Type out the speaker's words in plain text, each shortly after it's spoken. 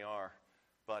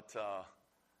but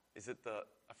is it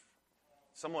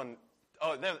someone?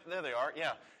 Oh, there they are.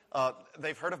 Yeah,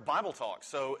 they've heard of Bible Talk.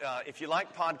 So if you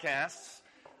like podcasts,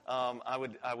 I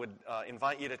would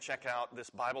invite you to check out this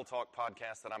Bible Talk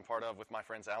podcast that I'm part of with my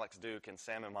friends Alex Duke and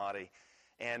Sam Imadi,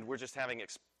 and we're just having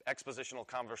expositional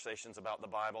conversations about the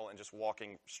Bible and just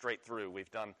walking straight through.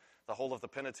 We've done the whole of the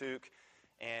Pentateuch,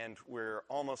 and we're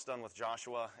almost done with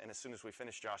Joshua, and as soon as we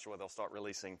finish Joshua, they'll start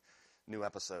releasing new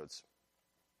episodes.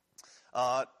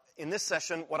 In this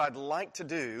session, what I'd like to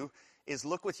do is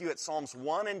look with you at Psalms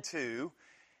 1 and 2,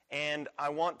 and I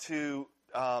want to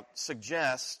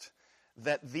suggest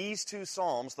that these two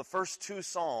Psalms, the first two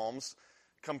Psalms,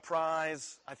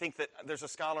 comprise, I think that there's a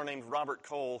scholar named Robert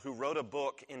Cole who wrote a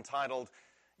book entitled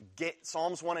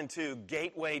Psalms 1 and 2,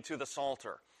 Gateway to the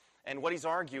Psalter. And what he's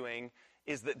arguing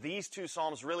is that these two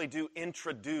Psalms really do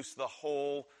introduce the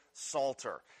whole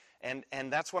Psalter. And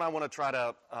that's what I want to try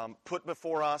to put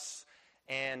before us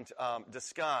and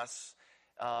discuss.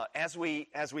 As we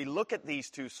look at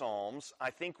these two Psalms, I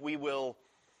think we will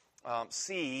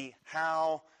see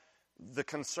how the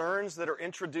concerns that are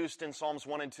introduced in Psalms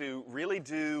 1 and 2 really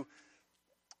do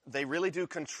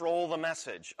control the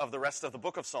message of the rest of the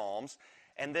book of Psalms.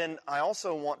 And then I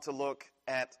also want to look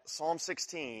at Psalm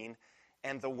 16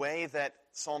 and the way that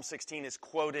Psalm 16 is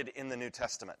quoted in the New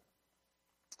Testament.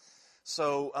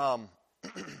 So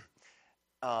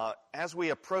as we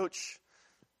approach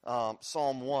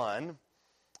Psalm 1,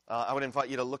 I would invite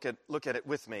you to look at it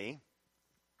with me.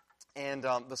 And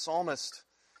the psalmist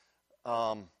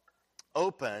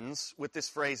opens with this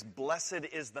phrase, "Blessed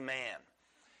is the man."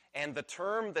 And the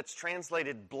term that's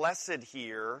translated blessed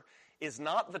here is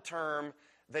not the term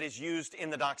that is used in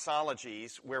the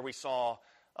doxologies where we saw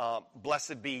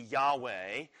blessed be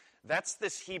Yahweh. That's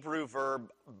this Hebrew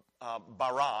verb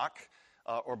barak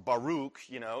or baruch.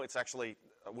 It's actually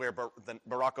where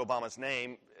Barack Obama's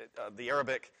name, the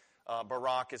Arabic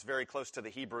barak is very close to the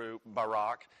Hebrew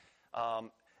barak.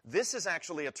 This is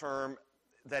actually a term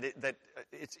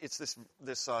it's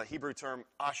this Hebrew term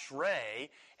ashrei,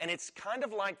 and it's kind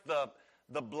of like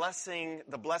the blessing,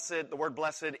 the word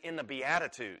blessed in the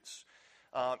Beatitudes.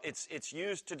 It's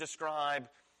used to describe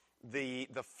the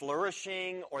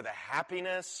flourishing or the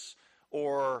happiness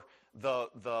or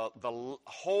the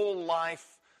whole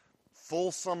life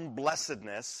fulsome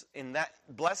blessedness in that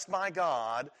blessed by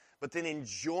God, but then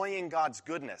enjoying God's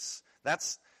goodness.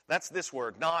 That's this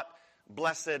word, not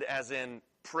blessed as in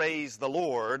praise the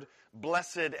Lord,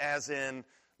 blessed as in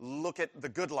look at the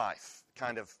good life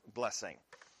kind of blessing.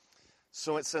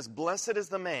 So it says, "Blessed is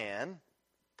the man,"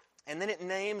 and then it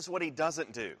names what he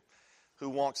doesn't do, "who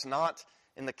walks not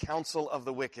in the counsel of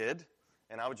the wicked."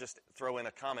 And I would just throw in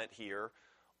a comment here.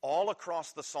 All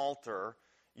across the Psalter,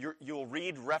 you'll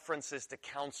read references to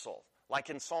counsel.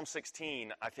 Like in Psalm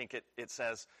 16, I think it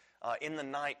says, "In the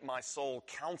night my soul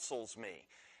counsels me."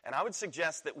 And I would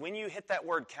suggest that when you hit that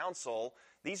word counsel,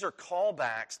 these are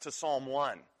callbacks to Psalm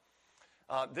 1.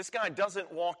 This guy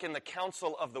doesn't walk in the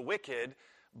counsel of the wicked,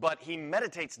 but he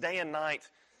meditates day and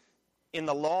night in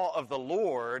the law of the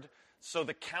Lord. So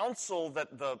the counsel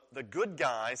that the good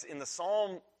guys in the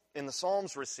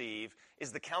Psalms receive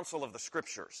is the counsel of the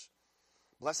Scriptures.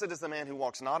 "Blessed is the man who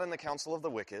walks not in the counsel of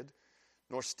the wicked,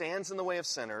 nor stands in the way of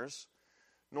sinners,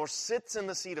 nor sits in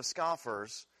the seat of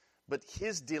scoffers, but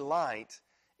his delight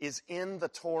is in the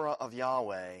Torah of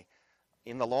Yahweh,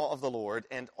 in the law of the Lord,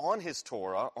 and on his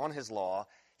Torah, on his law,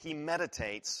 he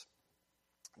meditates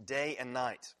day and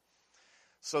night."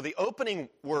 So the opening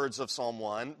words of Psalm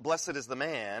 1, "Blessed is the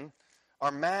man,"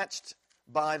 are matched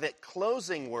by the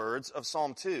closing words of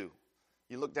Psalm 2.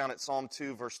 You look down at Psalm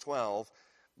 2, verse 12,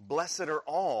 "Blessed are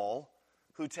all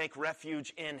who take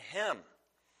refuge in him."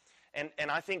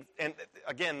 And I think, and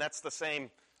again, that's the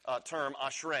same term,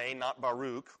 ashrei, not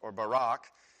baruch or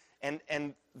barak.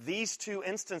 And these two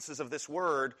instances of this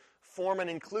word form an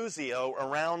inclusio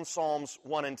around Psalms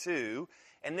 1 and 2.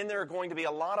 And then there are going to be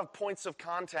a lot of points of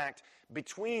contact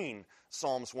between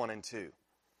Psalms 1 and 2.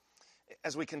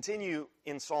 As we continue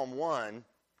in Psalm 1,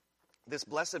 this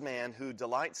blessed man who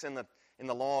delights in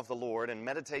the law of the Lord and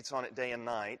meditates on it day and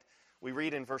night, we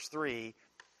read in verse 3,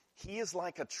 "He is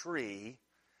like a tree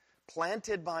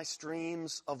planted by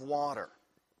streams of water."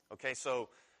 Okay, so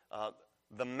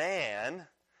the man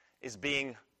is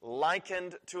being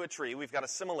likened to a tree. We've got a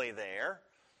simile there.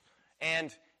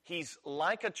 And he's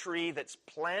like a tree that's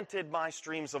planted by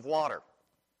streams of water.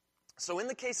 So in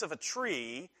the case of a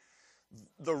tree,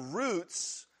 the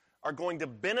roots are going to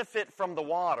benefit from the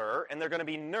water, and they're going to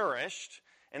be nourished,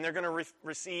 and they're going to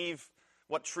receive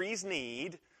what trees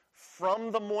need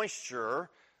from the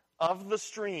moisture of the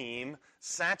stream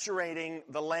saturating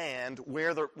the land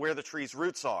where the tree's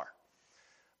roots are.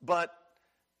 But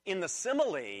in the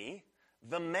simile,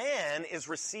 the man is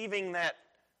receiving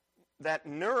that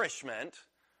nourishment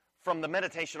from the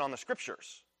meditation on the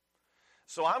Scriptures.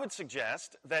 So I would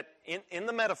suggest that in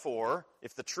the metaphor,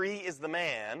 if the tree is the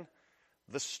man,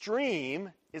 the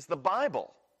stream is the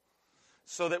Bible.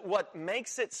 So that what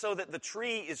makes it so that the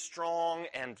tree is strong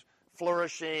and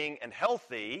flourishing and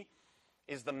healthy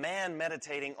is the man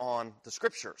meditating on the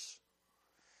Scriptures.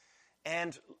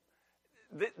 And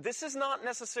this is not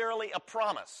necessarily a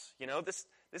promise.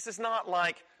 This is not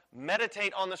like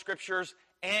meditate on the Scriptures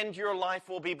and your life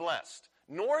will be blessed.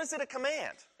 Nor is it a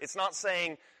command. It's not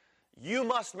saying you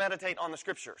must meditate on the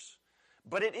Scriptures.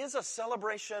 But it is a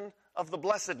celebration of the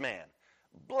blessed man.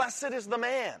 Blessed is the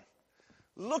man.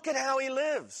 Look at how he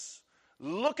lives.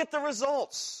 Look at the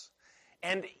results.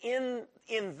 And in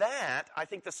that, I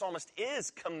think the psalmist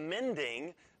is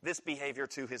commending this behavior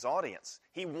to his audience.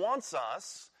 He wants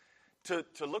us to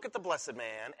look at the blessed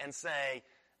man and say,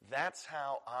 that's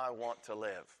how I want to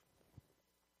live.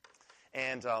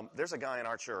 And there's a guy in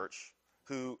our church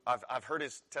who I've heard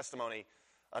his testimony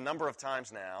a number of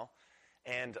times now,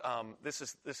 and this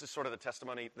is sort of the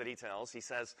testimony that he tells. He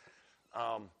says,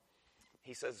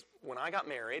 when I got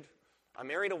married, I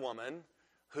married a woman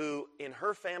who, in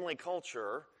her family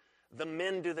culture, the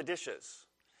men do the dishes.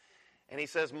 And he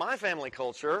says, my family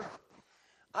culture,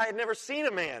 I had never seen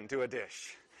a man do a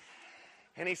dish.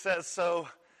 And he says, so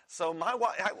my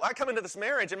wife, I come into this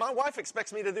marriage, and my wife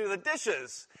expects me to do the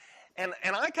dishes. And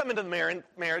I come into the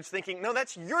marriage thinking, no,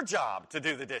 that's your job to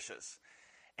do the dishes.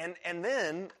 And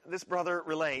then this brother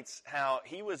relates how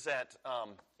he was at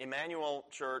Emmanuel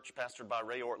Church, pastored by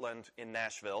Ray Ortland in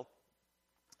Nashville.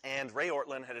 And Ray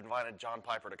Ortland had invited John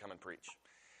Piper to come and preach.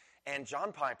 And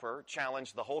John Piper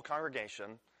challenged the whole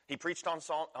congregation. He preached on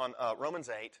Romans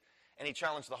 8, and he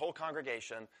challenged the whole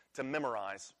congregation to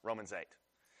memorize Romans 8.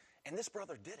 And this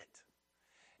brother did it.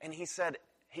 And he said,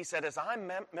 as I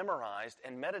memorized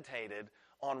and meditated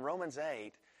on Romans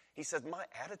 8, he said, my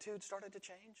attitude started to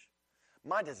change.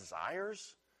 My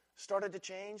desires started to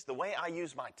change. The way I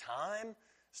use my time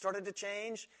started to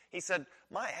change. He said,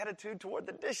 my attitude toward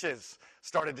the dishes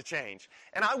started to change.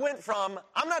 And I went from,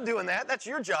 I'm not doing that, that's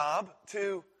your job,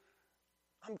 to,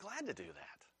 I'm glad to do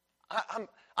that.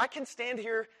 I can stand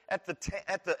here at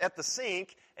the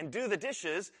sink and do the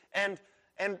dishes and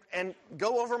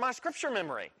go over my scripture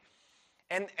memory.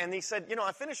 And he said,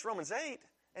 I finished Romans 8,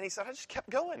 and he said, I just kept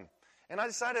going. And I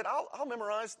decided I'll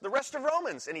memorize the rest of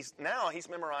Romans. And he's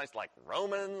memorized like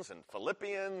Romans and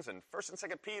Philippians and 1st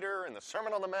and 2nd Peter and the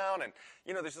Sermon on the Mount. And,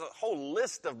 there's a whole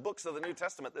list of books of the New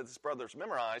Testament that this brother's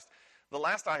memorized. The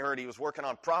last I heard, he was working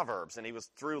on Proverbs, and he was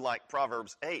through like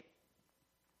Proverbs 8.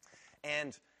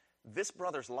 And this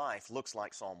brother's life looks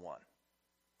like Psalm 1.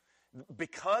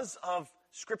 Because of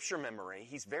scripture memory,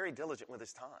 he's very diligent with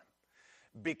his time.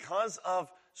 Because of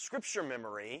scripture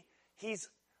memory, he's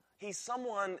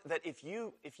someone that if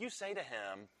you say to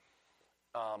him,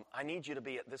 I need you to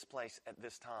be at this place at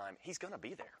this time, he's going to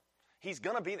be there. He's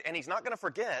going to be, and he's not going to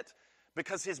forget,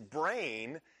 because his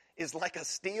brain is like a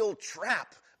steel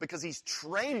trap, because he's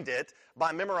trained it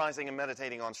by memorizing and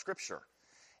meditating on Scripture.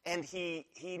 And he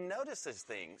notices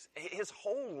things. His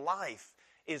whole life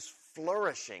is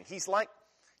flourishing. He's like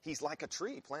a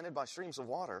tree planted by streams of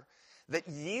water that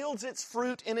yields its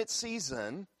fruit in its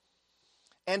season,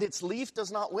 and its leaf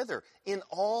does not wither. In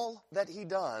all that he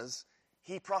does,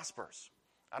 he prospers.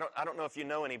 I don't know if you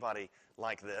know anybody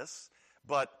like this,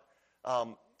 but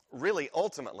really,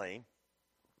 ultimately,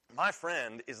 my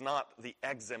friend is not the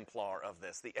exemplar of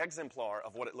this. The exemplar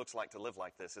of what it looks like to live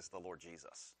like this is the Lord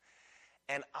Jesus.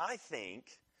 And I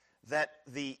think that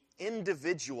the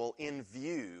individual in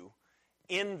view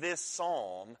in this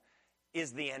psalm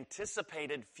is the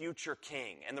anticipated future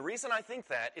king. And the reason I think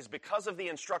that is because of the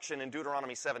instruction in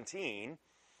Deuteronomy 17,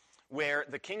 where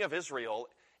the king of Israel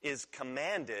is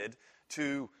commanded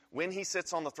to, when he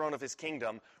sits on the throne of his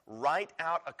kingdom, write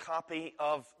out a copy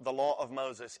of the law of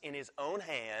Moses in his own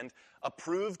hand,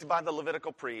 approved by the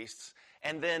Levitical priests,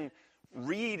 and then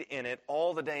read in it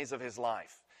all the days of his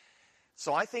life.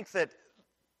 So I think that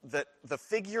the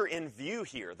figure in view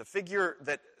here, the figure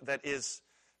that is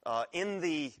in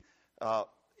the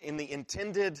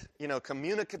intended,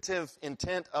 communicative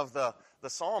intent of the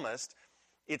psalmist,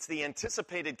 it's the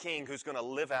anticipated king who's going to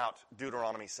live out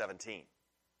Deuteronomy 17.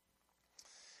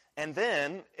 And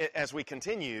then, as we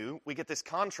continue, we get this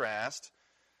contrast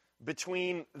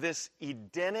between this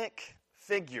Edenic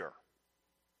figure.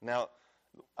 Now,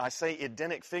 I say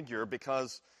Edenic figure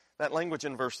because that language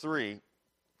in verse 3,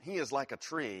 he is like a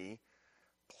tree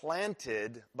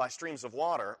planted by streams of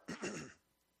water,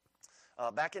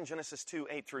 back in Genesis 2,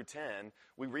 8 through 10,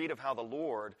 we read of how the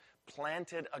Lord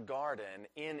planted a garden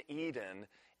in Eden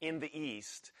in the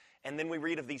east, and then we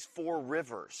read of these 4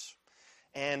 rivers.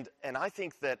 And I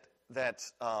think that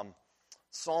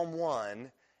Psalm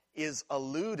 1 is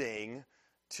alluding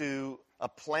to a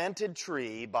planted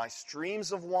tree by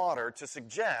streams of water to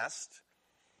suggest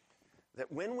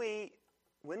that when we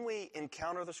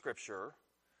encounter the Scripture,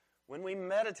 when we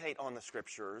meditate on the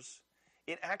Scriptures,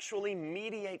 it actually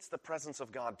mediates the presence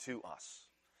of God to us.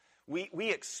 We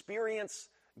experience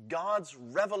God's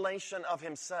revelation of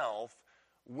Himself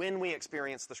when we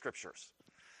experience the Scriptures.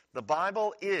 The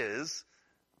Bible is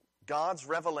God's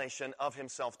revelation of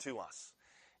Himself to us.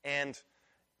 And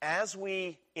as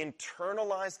we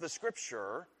internalize the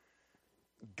Scripture,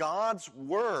 God's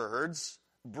words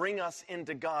bring us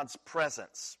into God's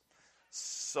presence.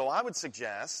 So I would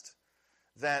suggest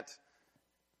that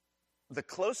the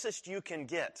closest you can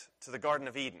get to the Garden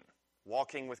of Eden,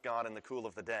 walking with God in the cool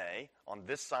of the day, on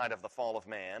this side of the fall of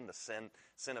man, the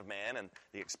sin of man, and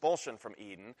the expulsion from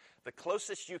Eden, the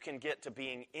closest you can get to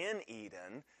being in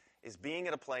Eden is being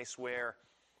at a place where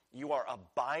you are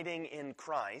abiding in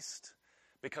Christ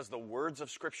because the words of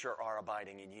Scripture are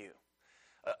abiding in you.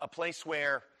 A place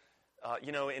where,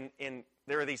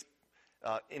 there are these,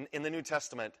 in the New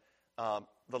Testament,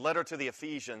 the letter to the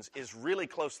Ephesians is really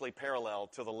closely parallel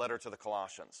to the letter to the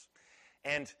Colossians.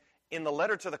 And in the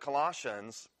letter to the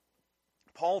Colossians,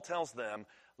 Paul tells them,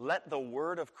 let the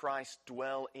word of Christ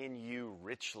dwell in you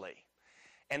richly.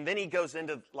 And then he goes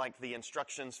into the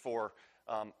instructions for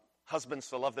husbands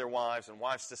to love their wives and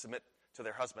wives to submit to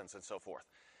their husbands and so forth.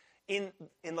 In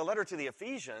the letter to the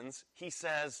Ephesians, he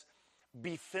says,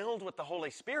 be filled with the Holy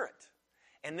Spirit.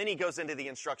 And then he goes into the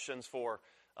instructions for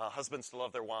husbands to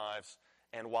love their wives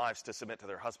and wives to submit to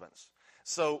their husbands.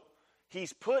 So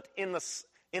he's put in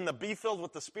the be filled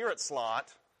with the Spirit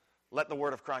slot, let the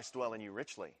word of Christ dwell in you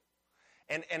richly.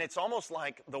 And it's almost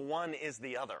like the one is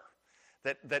the other.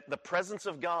 That the presence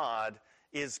of God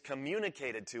is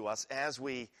communicated to us as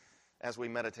we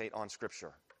meditate on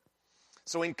Scripture.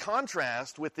 So in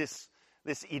contrast with this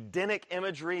Edenic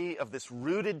imagery of this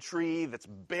rooted tree that's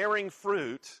bearing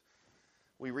fruit,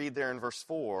 we read there in verse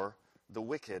 4, the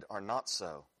wicked are not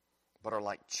so, but are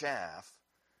like chaff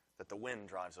that the wind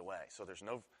drives away. So there's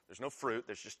no fruit,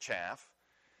 there's just chaff.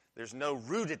 There's no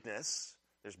rootedness,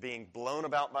 there's being blown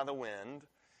about by the wind.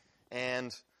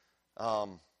 And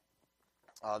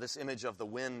this image of the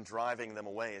wind driving them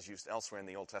away is used elsewhere in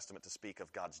the Old Testament to speak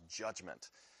of God's judgment.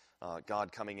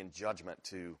 God coming in judgment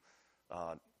to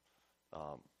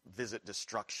visit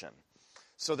destruction.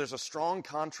 So there's a strong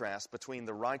contrast between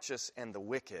the righteous and the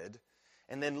wicked.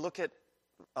 And then look at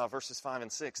verses 5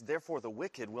 and 6. Therefore the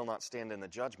wicked will not stand in the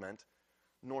judgment,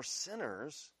 nor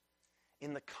sinners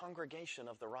in the congregation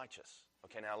of the righteous.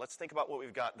 Okay, now let's think about what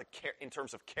we've got in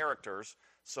terms of characters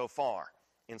so far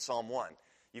in Psalm 1.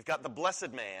 You've got the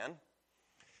blessed man,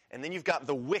 and then you've got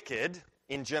the wicked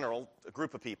in general, a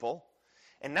group of people.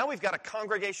 And now we've got a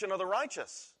congregation of the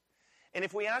righteous. And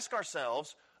if we ask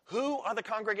ourselves, who are the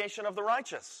congregation of the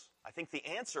righteous? I think the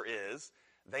answer is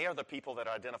they are the people that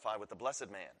identify with the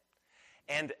blessed man.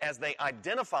 And as they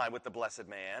identify with the blessed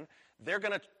man, they're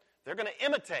going to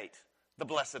imitate the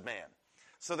blessed man.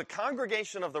 So the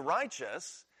congregation of the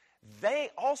righteous, they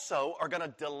also are going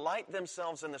to delight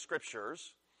themselves in the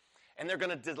Scriptures, and they're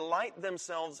going to delight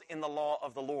themselves in the law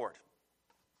of the Lord.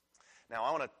 Now,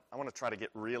 I want to try to get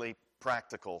really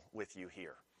practical with you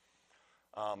here.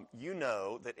 You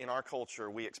know that in our culture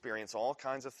we experience all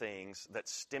kinds of things that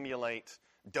stimulate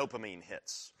dopamine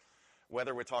hits.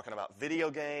 Whether we're talking about video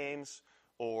games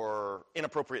or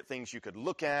inappropriate things you could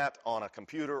look at on a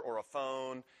computer or a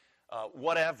phone,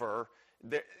 whatever,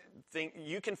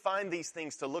 you can find these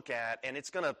things to look at, and it's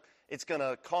going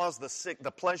to cause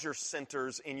the pleasure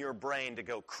centers in your brain to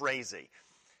go crazy.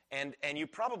 And you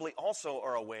probably also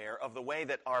are aware of the way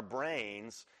that our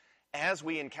brains, as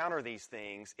we encounter these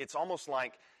things, it's almost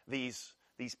like these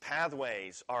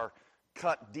pathways are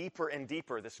cut deeper and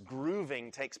deeper. This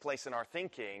grooving takes place in our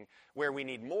thinking where we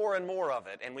need more and more of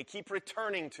it, and we keep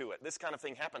returning to it. This kind of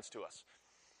thing happens to us.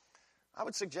 I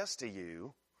would suggest to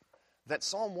you that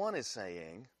Psalm 1 is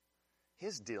saying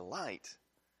his delight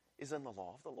is in the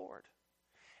law of the Lord.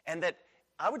 And that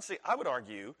I would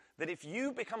argue that if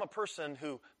you become a person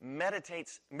who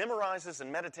memorizes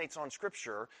and meditates on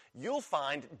Scripture, you'll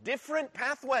find different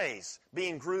pathways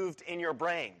being grooved in your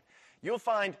brain. You'll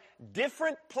find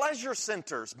different pleasure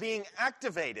centers being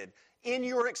activated in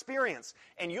your experience.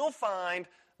 And you'll find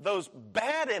those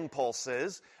bad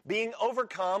impulses being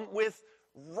overcome with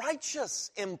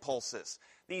righteous impulses.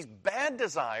 these bad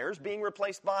desires being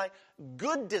replaced by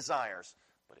good desires.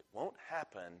 But it won't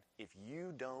happen if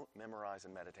you don't memorize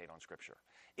and meditate on Scripture.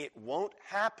 It won't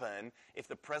happen if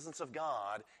the presence of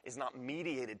God is not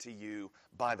mediated to you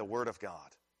by the Word of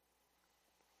God.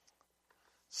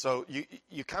 So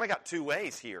you kind of got two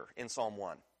ways here in Psalm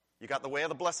 1. You got the way of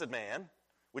the blessed man,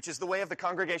 which is the way of the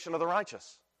congregation of the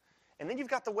righteous. And then you've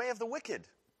got the way of the wicked.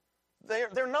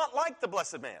 They're not like the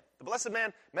blessed man. The blessed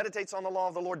man meditates on the law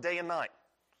of the Lord day and night.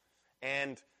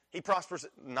 And he prospers.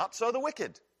 Not so the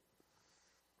wicked.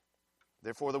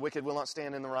 Therefore the wicked will not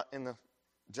stand in the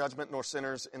judgment, nor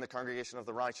sinners in the congregation of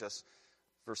the righteous.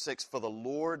 Verse 6, for the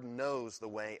Lord knows the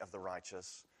way of the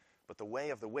righteous, but the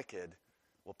way of the wicked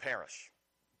will perish.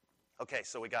 Okay,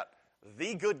 so we got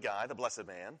the good guy, the blessed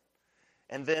man,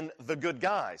 and then the good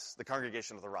guys, the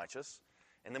congregation of the righteous,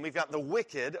 and then we've got the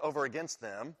wicked over against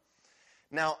them.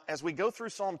 Now, as we go through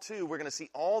Psalm 2, we're going to see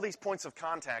all these points of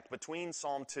contact between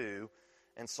Psalm 2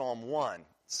 and Psalm 1.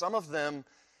 Some of them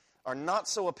are not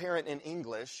so apparent in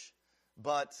English,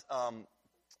 but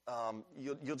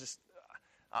you'll just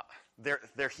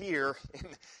they're here.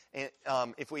 And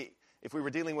if we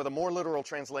were dealing with a more literal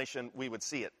translation, we would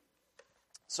see it.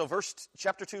 So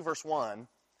chapter 2, verse 1,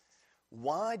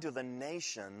 why do the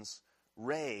nations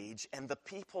rage and the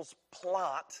peoples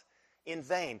plot in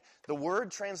vain? The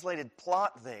word translated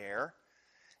plot there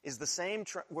is the same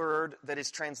word that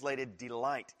is translated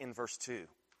delight in verse 2.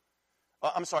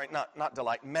 I'm sorry, not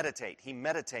delight, meditate. He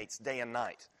meditates day and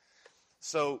night.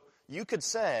 So you could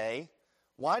say,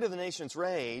 why do the nations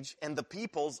rage and the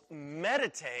peoples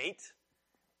meditate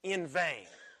in vain?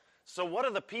 So what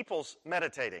are the peoples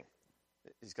meditating?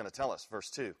 He's going to tell us,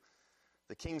 verse 2.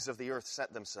 The kings of the earth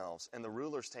set themselves, and the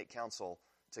rulers take counsel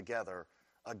together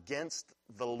against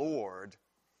the Lord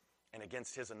and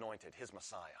against his anointed, his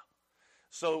Messiah.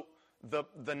 So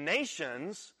the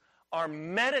nations are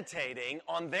meditating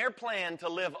on their plan to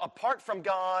live apart from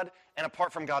God and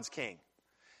apart from God's king.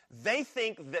 They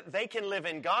think that they can live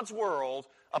in God's world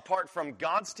apart from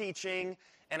God's teaching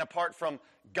and apart from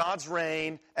God's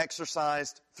reign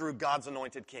exercised through God's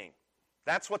anointed king.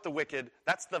 That's what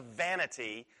that's the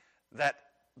vanity that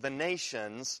the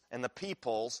nations and the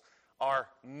peoples are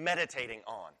meditating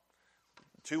on.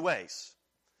 Two ways.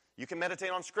 You can meditate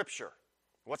on Scripture.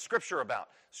 What's Scripture about?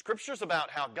 Scripture's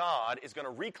about how God is going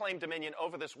to reclaim dominion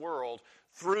over this world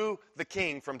through the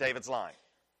king from David's line.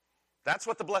 That's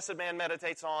what the blessed man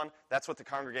meditates on. That's what the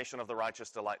congregation of the righteous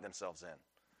delight themselves in.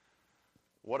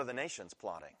 What are the nations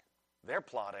plotting? They're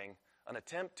plotting an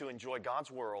attempt to enjoy God's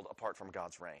world apart from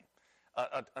God's reign.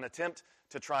 An attempt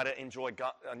to try to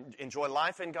enjoy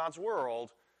life in God's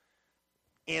world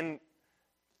in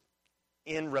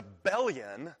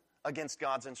rebellion against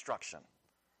God's instruction.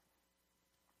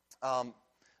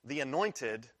 The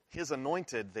anointed, his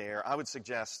anointed there, I would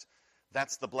suggest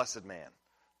that's the blessed man.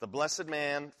 The blessed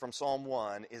man from Psalm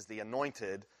 1 is the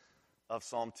anointed of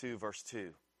Psalm 2, verse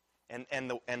 2.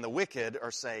 And the wicked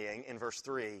are saying in verse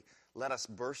 3, let us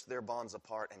burst their bonds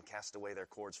apart and cast away their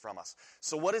cords from us.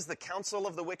 So what is the counsel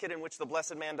of the wicked in which the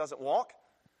blessed man doesn't walk?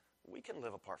 We can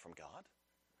live apart from God.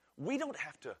 We don't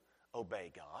have to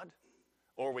obey God.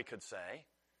 Or we could say,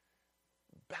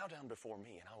 bow down before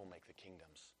me and I will make the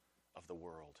kingdoms of the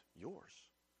world yours.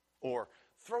 Or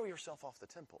throw yourself off the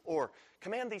temple. Or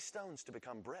command these stones to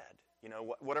become bread.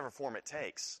 Whatever form it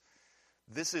takes.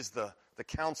 This is the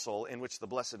counsel in which the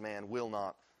blessed man will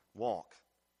not walk.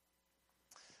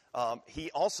 He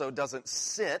also doesn't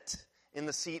sit in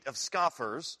the seat of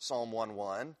scoffers, Psalm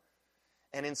 1:1.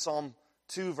 And in Psalm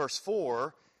 2, verse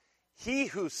 4, he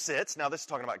who sits, now this is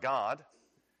talking about God,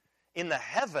 in the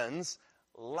heavens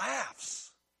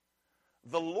laughs.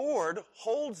 The Lord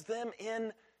holds them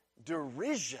in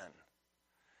derision.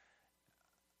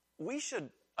 We should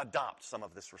adopt some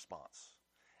of this response.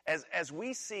 As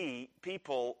we see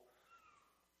people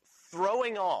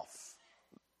throwing off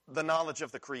the knowledge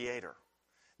of the Creator,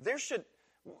 there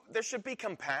should be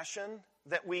compassion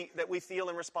that we feel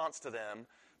in response to them,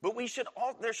 but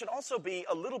there should also be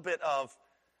a little bit of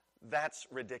that's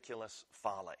ridiculous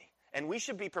folly. And we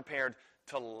should be prepared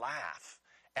to laugh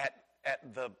at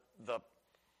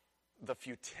the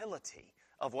futility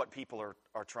of what people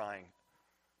are trying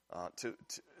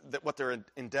what they're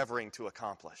endeavoring to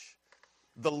accomplish.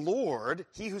 The Lord,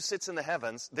 he who sits in the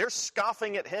heavens, they're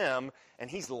scoffing at him and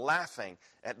he's laughing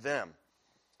at them.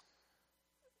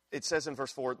 It says in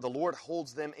verse 4, the Lord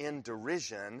holds them in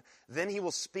derision, then he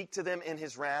will speak to them in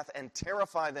his wrath and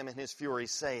terrify them in his fury,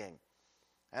 saying,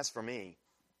 as for me,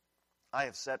 I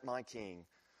have set my king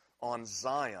on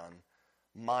Zion,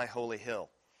 my holy hill.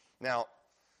 Now,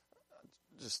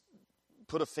 just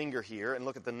put a finger here and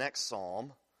look at the next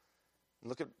psalm.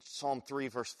 Look at Psalm 3,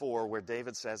 verse 4, where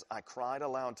David says, I cried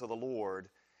aloud to the Lord,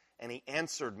 and he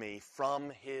answered me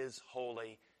from his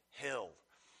holy hill.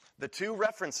 The two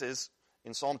references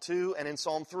in Psalm 2 and in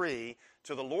Psalm 3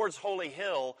 to the Lord's holy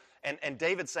hill, and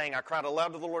David saying, I cried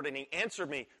aloud to the Lord, and he answered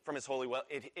me from his holy well,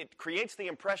 it creates the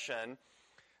impression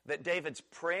that David's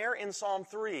prayer in Psalm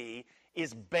 3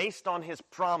 is based on his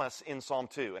promise in Psalm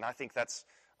 2. And I think that's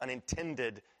an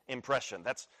intended impression.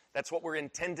 That's what we're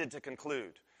intended to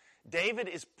conclude. David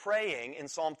is praying in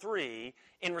Psalm 3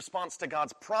 in response to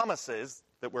God's promises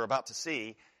that we're about to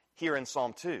see here in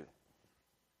Psalm 2.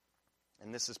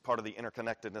 And this is part of the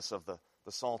interconnectedness of the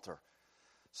Psalter.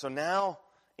 So now,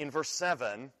 in verse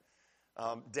 7,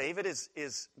 David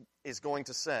is going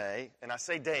to say, and I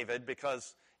say David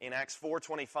because in Acts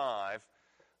 4:25,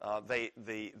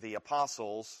 the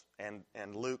apostles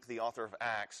and Luke, the author of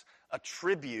Acts,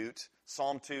 attribute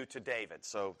Psalm 2 to David.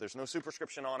 So there's no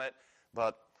superscription on it,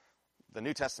 but the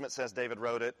New Testament says David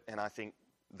wrote it, and I think,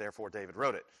 therefore, David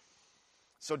wrote it.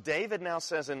 So David now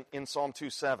says in Psalm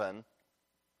 2:7,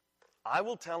 I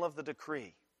will tell of the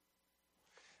decree.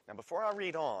 Now, before I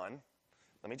read on,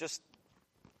 let me just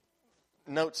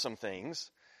note some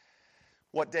things.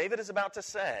 What David is about to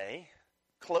say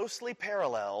closely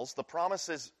parallels the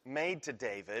promises made to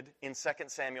David in 2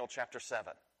 Samuel chapter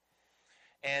 7.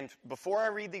 And before I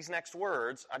read these next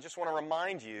words, I just want to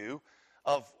remind you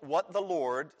of what the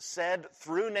Lord said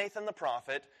through Nathan the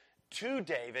prophet to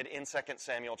David in 2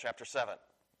 Samuel chapter 7.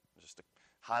 Just a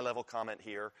high-level comment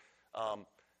here.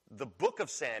 The book of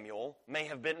Samuel may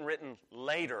have been written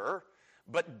later,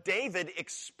 but David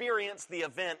experienced the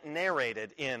event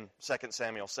narrated in 2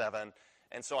 Samuel 7,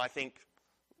 and so I think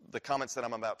the comments that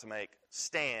I'm about to make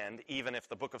stand even if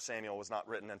the book of Samuel was not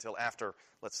written until after,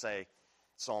 let's say,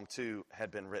 Psalm 2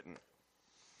 had been written.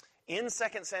 In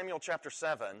 2 Samuel chapter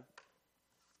 7,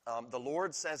 the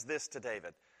Lord says this to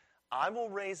David, I will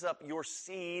raise up your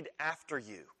seed after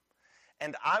you,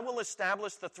 and I will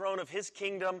establish the throne of his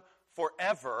kingdom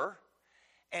forever,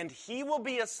 and he will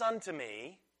be a son to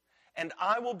me, and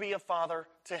I will be a father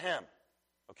to him.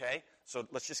 Okay? So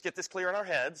let's just get this clear in our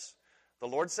heads. The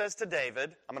Lord says to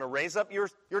David, I'm going to raise up your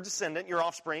descendant, your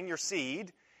offspring, your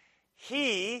seed.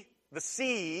 He, the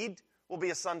seed, will be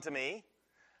a son to me.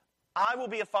 I will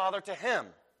be a father to him,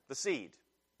 the seed.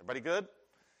 Everybody good?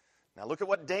 Now look at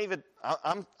what David,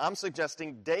 I'm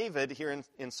suggesting David here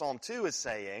in Psalm 2 is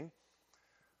saying,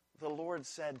 the Lord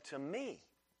said to me,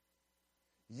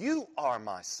 you are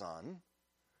my son.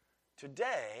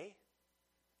 Today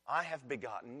I have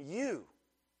begotten you.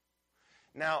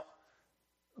 Now,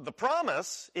 the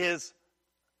promise is,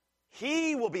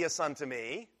 he will be a son to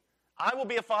me. I will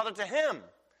be a father to him.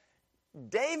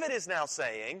 David is now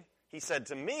saying, he said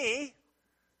to me,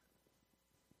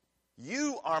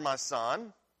 you are my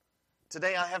son.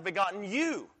 Today I have begotten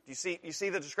you. Do you see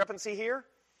the discrepancy here?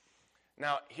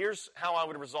 Now, here's how I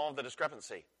would resolve the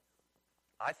discrepancy.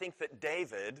 I think that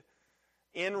David,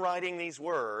 in writing these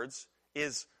words,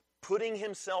 is putting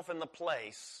himself in the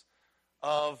place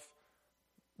of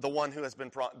the one who has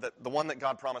been the one that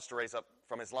God promised to raise up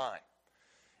from his line.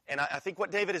 And I think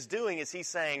what David is doing is he's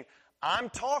saying, I'm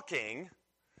talking,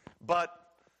 but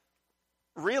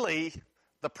really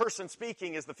the person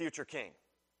speaking is the future king.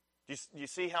 Do you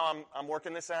see how I'm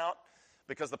working this out?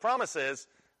 Because the promise is,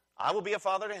 I will be a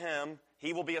father to him,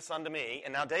 he will be a son to me.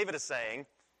 And now David is saying,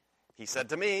 he said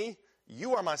to me,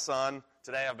 you are my son,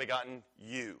 today I've begotten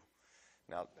you.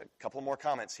 Now, a couple more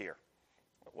comments here.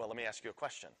 Well, let me ask you a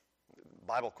question.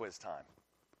 Bible quiz time.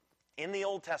 In the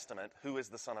Old Testament, who is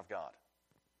the Son of God?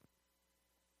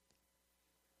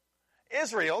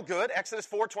 Israel, good. Exodus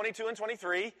 4:22 and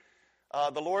 23.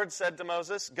 The Lord said to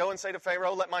Moses, go and say to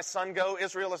Pharaoh, let my son go.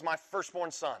 Israel is my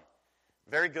firstborn son.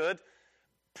 Very good.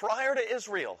 Prior to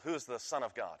Israel, who is the Son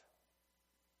of God?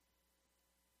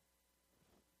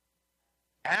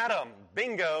 Adam.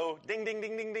 Bingo. Ding, ding,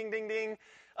 ding, ding, ding, ding, ding.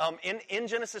 In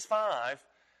Genesis 5,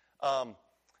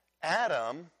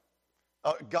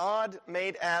 God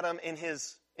made Adam in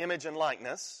his image and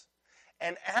likeness,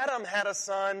 and Adam had a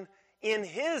son in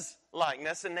his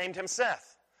likeness and named him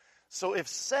Seth. So if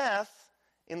Seth,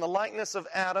 in the likeness of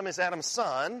Adam, is Adam's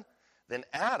son, then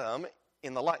Adam,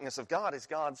 in the likeness of God, is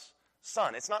God's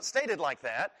son. It's not stated like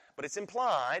that, but it's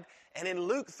implied. And in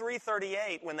Luke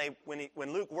 3:38,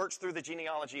 when Luke works through the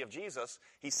genealogy of Jesus,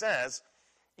 he says,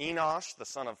 Enosh, the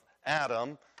son of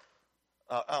Adam,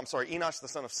 Enosh, the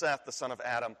son of Seth, the son of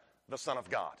Adam, the son of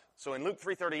God. So in Luke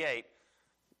 3:38,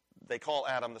 they call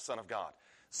Adam the son of God.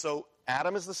 So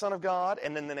Adam is the son of God,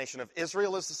 and then the nation of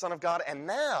Israel is the son of God, and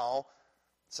now,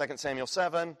 2 Samuel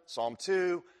 7, Psalm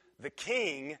 2, the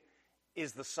king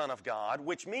is the son of God,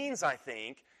 which means, I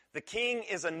think, The king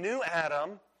is a new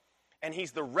Adam, and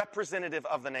he's the representative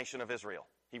of the nation of Israel.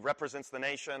 He represents the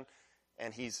nation,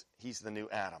 and he's the new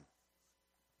Adam.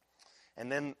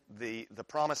 And then the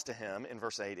promise to him in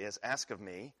verse 8 is, ask of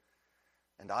me,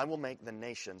 and I will make the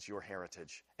nations your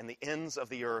heritage, and the ends of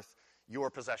the earth your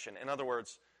possession. In other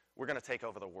words, we're going to take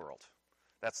over the world.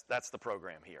 That's the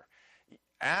program here.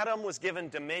 Adam was given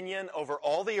dominion over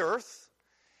all the earth,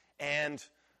 and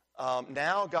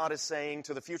now God is saying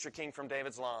to the future king from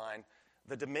David's line,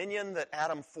 the dominion that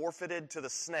Adam forfeited to the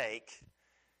snake,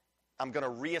 I'm going to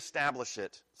reestablish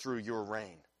it through your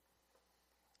reign.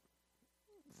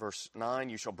 Verse 9,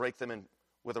 you shall break them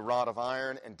with a rod of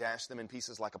iron and dash them in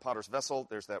pieces like a potter's vessel.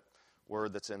 There's that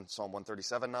word that's in Psalm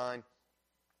 137:9.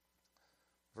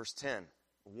 Verse 10,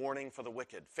 warning for the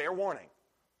wicked. Fair warning.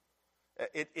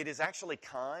 It is actually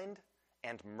kind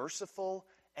and merciful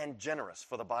and generous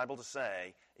for the Bible to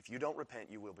say, if you don't repent,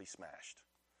 you will be smashed.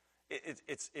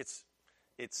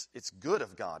 It's good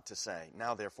of God to say,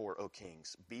 now therefore, O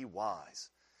kings, be wise.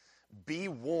 Be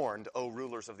warned, O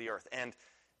rulers of the earth. And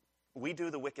we do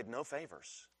the wicked no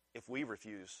favors if we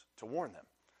refuse to warn them.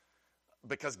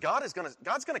 Because God's going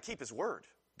to keep his word.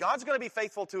 God's going to be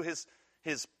faithful to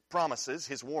his promises,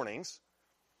 his warnings.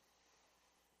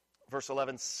 Verse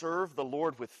 11, serve the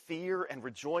Lord with fear and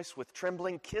rejoice with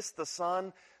trembling. Kiss the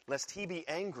Son, lest he be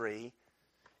angry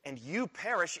and you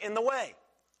perish in the way.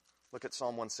 Look at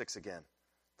Psalm 1:6 again.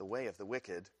 The way of the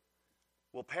wicked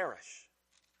will perish.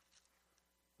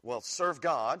 Well, serve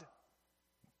God,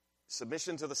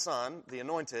 submission to the Son, the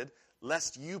anointed,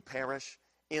 lest you perish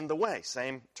in the way.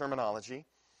 Same terminology.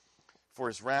 For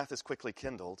his wrath is quickly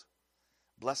kindled.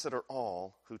 Blessed are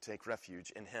all who take refuge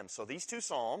in him. So these two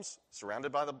psalms,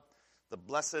 surrounded by the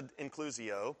blessed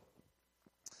inclusio,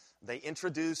 they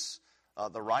introduce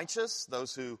the righteous,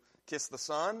 those who kiss the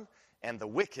Son, and the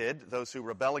wicked, those who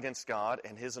rebel against God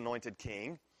and his anointed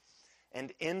king.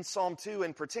 And in Psalm 2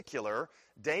 in particular,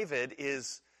 David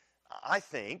is, I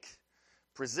think,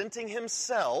 presenting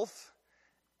himself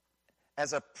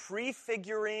as a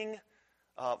prefiguring,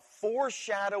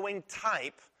 foreshadowing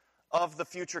type of the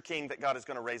future king that God is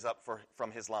going to raise up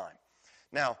from his line.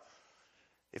 Now,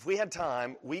 if we had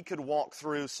time, we could walk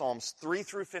through Psalms 3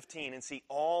 through 15 and see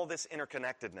all this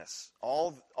interconnectedness,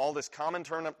 all this common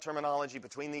terminology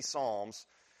between these Psalms.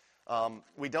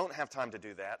 We don't have time to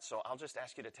do that, so I'll just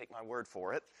ask you to take my word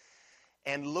for it.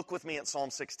 And look with me at Psalm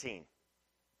 16.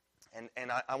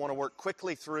 And I want to work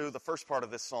quickly through the first part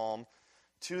of this psalm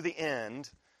to the end,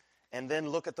 and then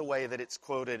look at the way that it's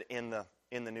quoted in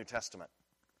the New Testament.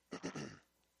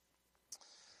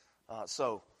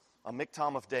 So, a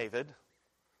miktam of David,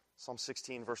 Psalm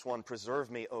 16, verse 1,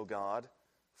 preserve me, O God,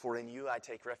 for in you I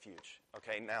take refuge.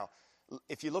 Okay, now,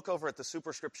 if you look over at the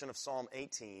superscription of Psalm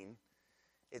 18,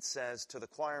 it says, to the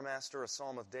choir master, a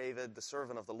psalm of David, the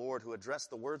servant of the Lord, who addressed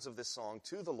the words of this song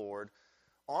to the Lord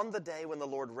on the day when the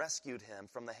Lord rescued him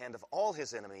from the hand of all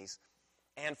his enemies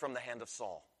and from the hand of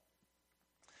Saul.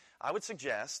 I would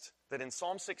suggest that in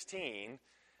Psalm 16,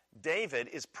 David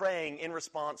is praying in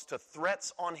response to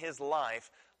threats on his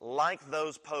life like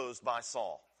those posed by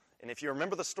Saul. And if you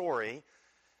remember the story,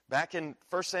 back in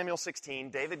 1 Samuel 16,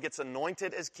 David gets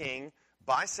anointed as king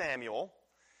by Samuel.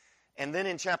 And then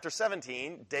in chapter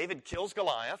 17, David kills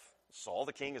Goliath. Saul,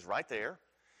 the king, is right there.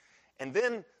 And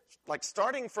then,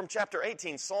 starting from chapter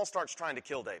 18, Saul starts trying to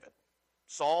kill David.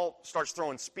 Saul starts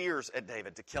throwing spears at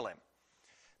David to kill him.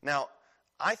 Now,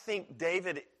 I think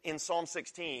David in Psalm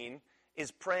 16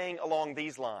 is praying along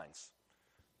these lines.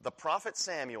 The prophet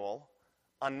Samuel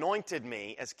anointed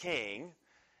me as king,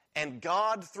 and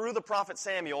God, through the prophet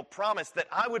Samuel, promised that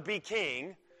I would be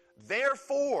king.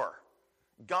 Therefore,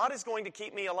 God is going to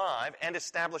keep me alive and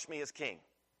establish me as king.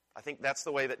 I think that's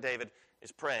the way that David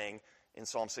is praying in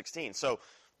Psalm 16. So,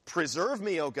 preserve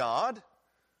me, O God,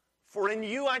 for in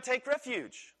you I take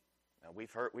refuge. Now,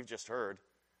 we've just heard,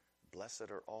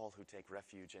 blessed are all who take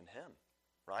refuge in him,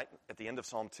 right? At the end of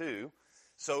Psalm 2.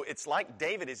 So it's like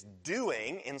David is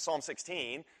doing in Psalm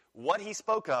 16 what he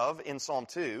spoke of in Psalm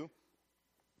 2.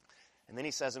 And then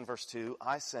he says in verse 2,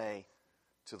 I say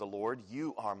to the Lord,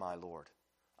 you are my Lord.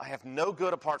 I have no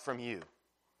good apart from you.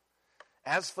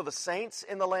 As for the saints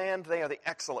in the land, they are the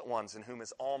excellent ones in whom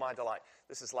is all my delight.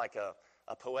 This is like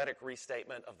a poetic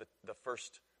restatement of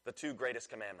the two greatest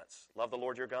commandments. Love the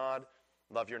Lord your God,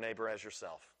 love your neighbor as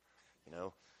yourself.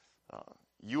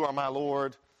 You are my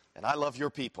Lord, and I love your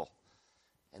people.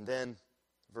 And then,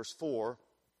 verse 4,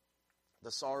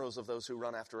 the sorrows of those who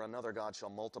run after another God shall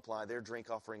multiply their drink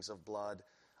offerings of blood.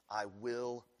 I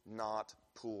will not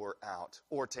pour out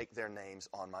or take their names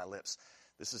on my lips.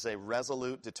 This is a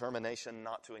resolute determination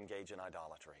not to engage in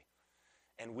idolatry.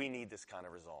 And we need this kind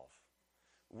of resolve.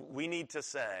 We need to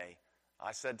say,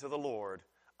 I said to the Lord,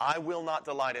 I will not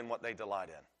delight in what they delight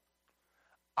in.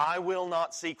 I will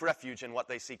not seek refuge in what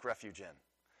they seek refuge in.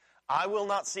 I will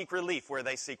not seek relief where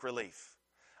they seek relief.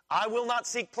 I will not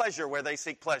seek pleasure where they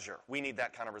seek pleasure. We need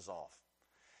that kind of resolve.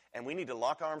 And we need to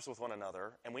lock arms with one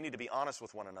another, and we need to be honest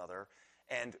with one another,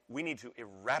 and we need to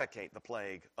eradicate the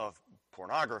plague of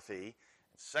pornography and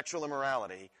sexual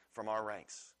immorality from our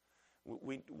ranks.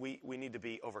 We need to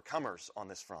be overcomers on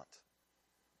this front.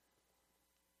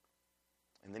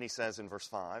 And then he says in verse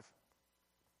 5,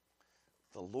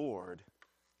 the Lord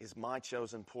is my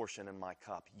chosen portion and my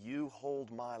cup. You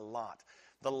hold my lot.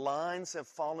 The lines have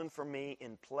fallen for me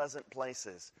in pleasant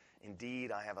places.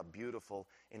 Indeed, I have a beautiful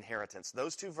inheritance.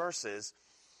 Those two verses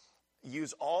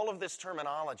use all of this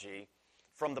terminology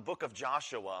from the book of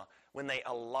Joshua when they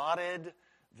allotted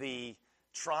the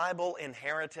tribal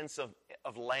inheritance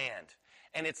of land.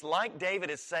 And it's like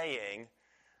David is saying,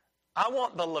 I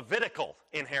want the Levitical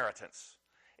inheritance.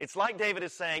 It's like David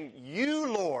is saying,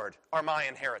 you, Lord, are my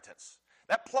inheritance.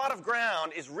 That plot of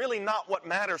ground is really not what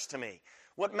matters to me.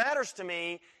 What matters to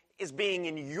me is being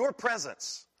in your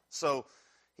presence. So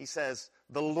he says,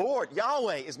 the Lord,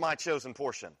 Yahweh, is my chosen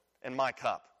portion and my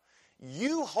cup.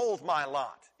 You hold my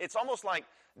lot. It's almost like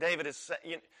David is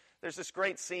saying, there's this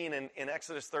great scene in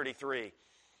Exodus 33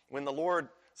 when the Lord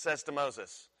says to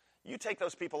Moses, you take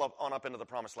those people up into the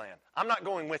promised land. I'm not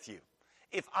going with you.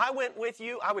 If I went with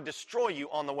you, I would destroy you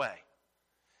on the way.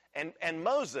 And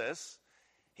Moses,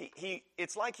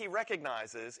 it's like he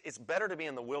recognizes it's better to be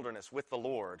in the wilderness with the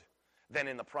Lord than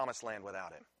in the promised land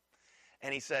without him.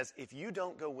 And he says, if you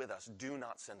don't go with us, do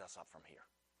not send us up from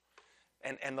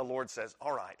here. And the Lord says,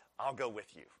 all right, I'll go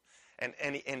with you. And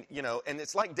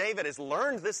it's like David has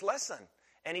learned this lesson.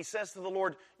 And he says to the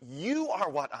Lord, you are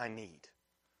what I need.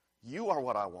 You are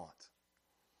what I want.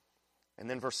 And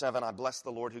then verse 7, I bless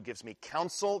the Lord who gives me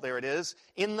counsel. There it is.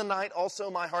 In the night also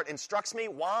my heart instructs me.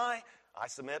 Why? I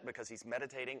submit because he's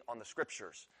meditating on the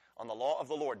scriptures, on the law of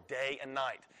the Lord day and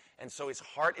night. And so his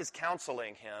heart is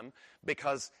counseling him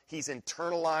because he's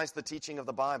internalized the teaching of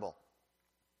the Bible.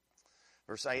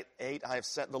 Verse 8, I have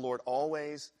set the Lord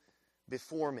always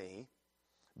before me.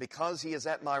 Because he is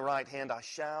at my right hand, I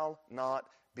shall not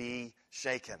be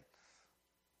shaken.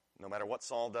 No matter what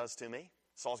Saul does to me.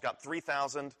 Saul's got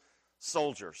 3,000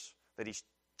 soldiers that he's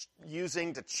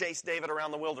using to chase David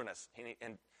around the wilderness.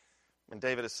 And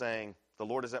David is saying, the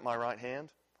Lord is at my right hand,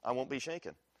 I won't be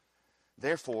shaken.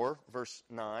 Therefore, verse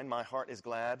 9, my heart is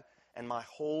glad and my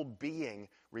whole being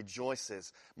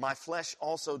rejoices. My flesh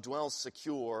also dwells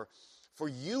secure, for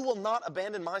you will not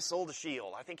abandon my soul to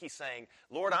Sheol. I think he's saying,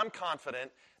 Lord, I'm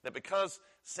confident that because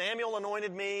Samuel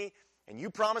anointed me and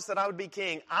you promised that I would be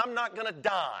king, I'm not going to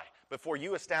die before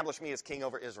you establish me as king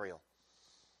over Israel.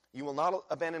 You will not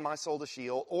abandon my soul to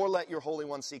Sheol or let your Holy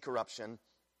One see corruption.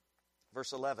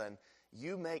 Verse 11,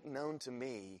 you make known to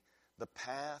me the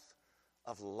path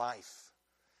of life.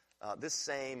 This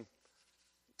same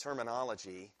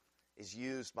terminology is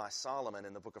used by Solomon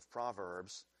in the book of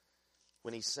Proverbs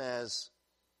when he says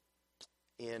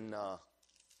in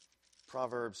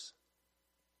Proverbs,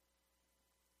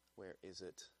 where is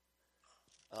it?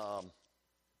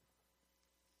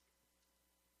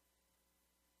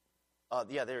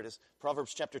 There it is.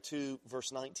 Proverbs chapter 2,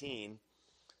 verse 19,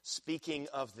 speaking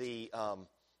of the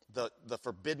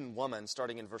forbidden woman,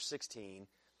 starting in verse 16,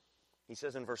 he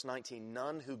says in verse 19,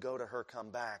 none who go to her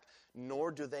come back,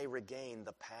 nor do they regain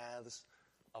the paths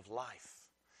of life.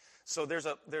 So there's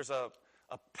a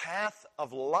path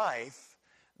of life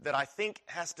that I think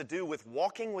has to do with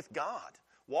walking with God,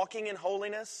 walking in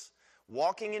holiness,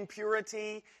 walking in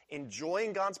purity,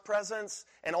 enjoying God's presence,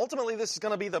 and ultimately this is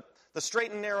going to be the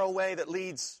straight and narrow way that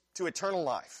leads to eternal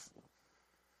life.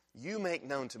 You make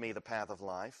known to me the path of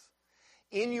life.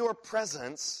 In your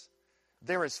presence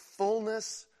there is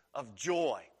fullness of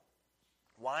joy.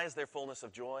 Why is there fullness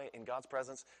of joy in God's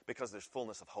presence? Because there's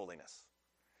fullness of holiness.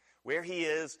 Where he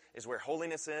is where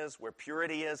holiness is, where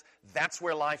purity is. That's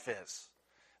where life is.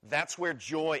 That's where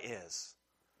joy is.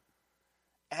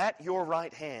 At your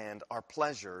right hand are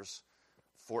pleasures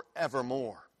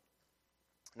forevermore.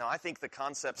 Now, I think the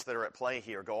concepts that are at play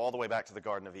here go all the way back to the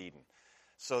Garden of Eden.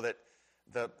 So that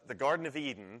the Garden of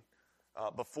Eden,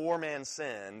 before man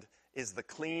sinned, is the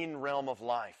clean realm of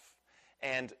life.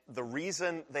 And the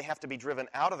reason they have to be driven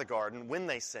out of the garden when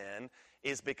they sin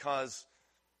is because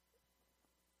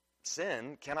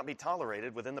sin cannot be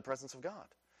tolerated within the presence of God.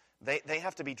 They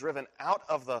have to be driven out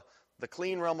of the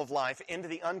clean realm of life into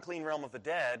the unclean realm of the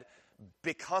dead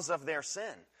because of their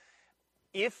sin.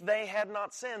 If they had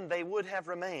not sinned, they would have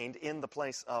remained in the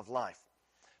place of life.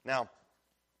 Now,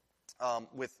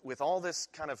 with all this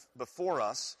kind of before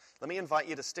us, let me invite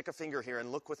you to stick a finger here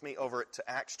and look with me over to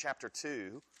Acts chapter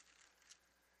 2.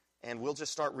 And we'll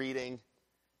just start reading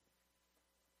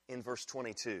in verse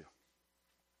 22.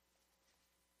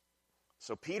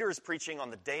 So Peter is preaching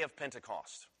on the day of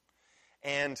Pentecost.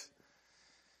 And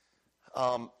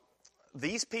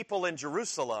these people in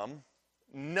Jerusalem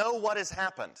know what has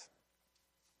happened.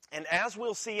 And as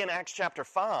we'll see in Acts chapter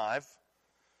 5,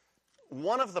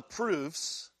 one of the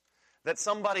proofs that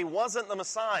somebody wasn't the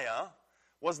Messiah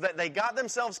was that they got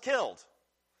themselves killed.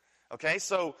 Okay,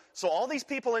 so all these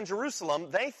people in Jerusalem,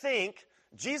 they think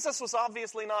Jesus was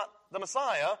obviously not the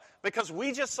Messiah because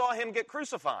we just saw him get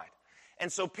crucified.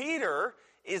 And so Peter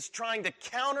is trying to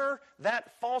counter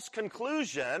that false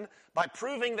conclusion by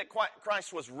proving that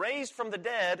Christ was raised from the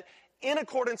dead in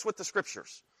accordance with the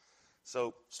Scriptures.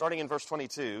 So starting in verse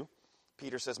 22,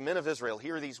 Peter says, "Men of Israel,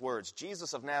 hear these words.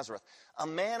 Jesus of Nazareth, a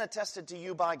man attested to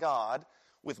you by God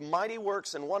with mighty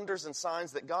works and wonders and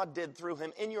signs that God did through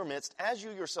him in your midst, as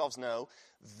you yourselves know,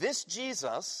 this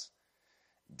Jesus,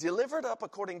 delivered up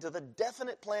according to the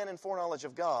definite plan and foreknowledge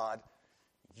of God,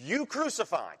 you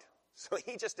crucified." So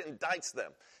he just indicts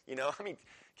them. You know, I mean,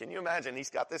 can you imagine? He's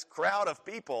got this crowd of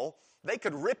people. They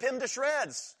could rip him to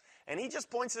shreds. And he just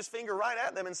points his finger right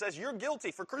at them and says, you're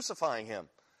guilty for crucifying him.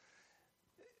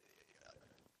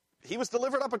 He was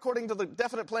delivered up according to the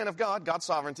definite plan of God, God's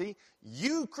sovereignty.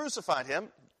 You crucified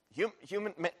him,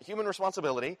 human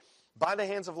responsibility, by the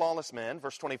hands of lawless men.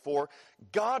 Verse 24,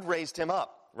 God raised him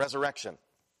up, resurrection,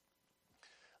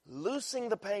 loosing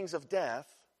the pangs of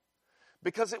death,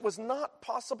 because it was not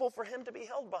possible for him to be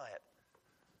held by it.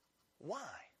 Why?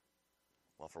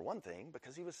 Well, for one thing,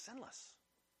 because he was sinless.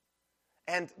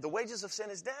 And the wages of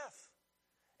sin is death.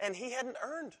 And he hadn't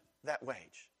earned that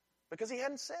wage because he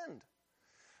hadn't sinned.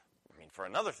 I mean, for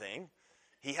another thing,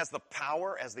 he has the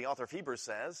power, as the author of Hebrews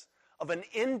says, of an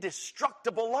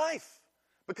indestructible life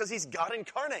because he's God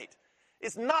incarnate.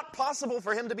 It's not possible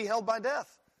for him to be held by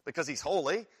death because he's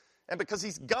holy and because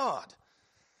he's God.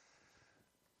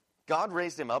 God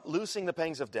raised him up, loosing the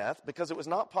pangs of death, because it was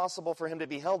not possible for him to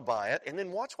be held by it. And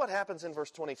then watch what happens in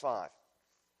verse 25.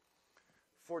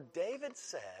 For David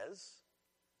says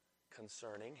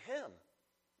concerning him.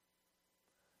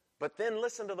 But then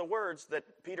listen to the words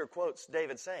that Peter quotes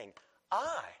David saying,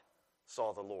 I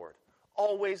saw the Lord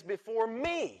always before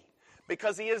me,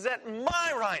 because he is at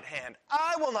my right hand.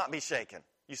 I will not be shaken.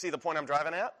 You see the point I'm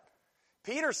driving at?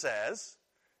 Peter says,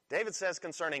 David says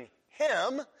concerning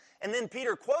him, and then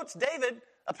Peter quotes David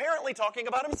apparently talking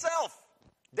about himself.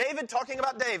 David talking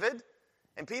about David,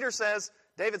 and Peter says,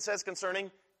 David says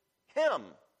concerning him.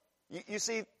 You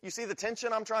see the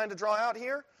tension I'm trying to draw out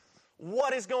here?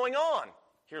 What is going on?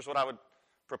 Here's what I would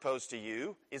propose to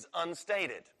you is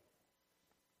unstated.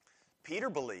 Peter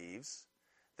believes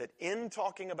that in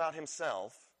talking about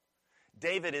himself,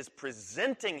 David is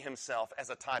presenting himself as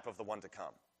a type of the one to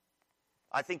come.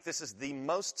 I think this is the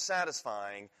most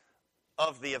satisfying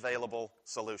of the available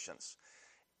solutions.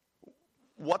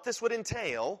 What this would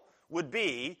entail would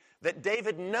be that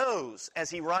David knows as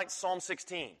he writes Psalm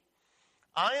 16,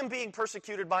 I am being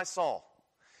persecuted by Saul,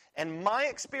 and my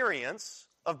experience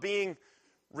of being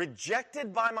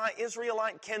rejected by my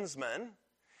Israelite kinsmen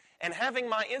and having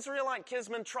my Israelite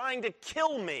kinsmen trying to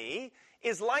kill me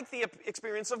is like the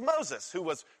experience of Moses, who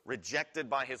was rejected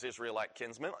by his Israelite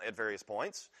kinsmen at various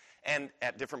points. And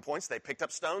at different points, they picked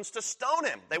up stones to stone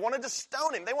him. They wanted to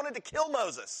stone him. They wanted to kill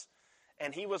Moses.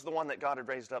 And he was the one that God had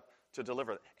raised up to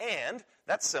deliver. And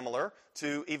that's similar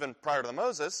to even prior to the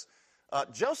Moses,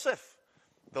 Joseph.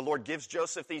 The Lord gives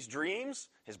Joseph these dreams.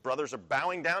 His brothers are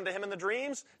bowing down to him in the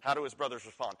dreams. How do his brothers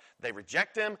respond? They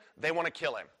reject him. They want to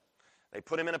kill him. They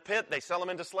put him in a pit. They sell him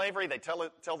into slavery. They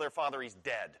tell their father he's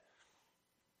dead.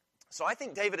 So I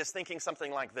think David is thinking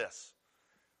something like this.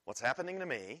 What's happening to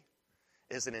me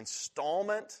is an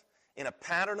installment in a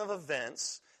pattern of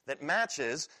events that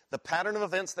matches the pattern of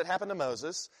events that happened to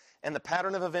Moses and the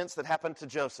pattern of events that happened to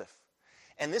Joseph.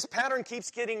 And this pattern keeps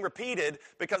getting repeated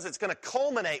because it's going to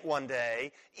culminate one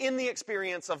day in the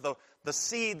experience of the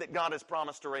seed that God has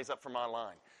promised to raise up from my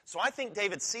line. So I think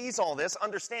David sees all this,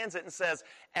 understands it, and says,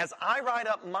 as I write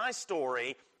up my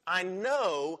story, I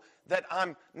know that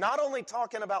I'm not only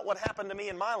talking about what happened to me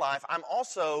in my life, I'm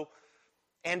also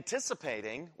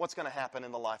anticipating what's going to happen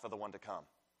in the life of the one to come.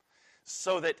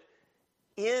 So that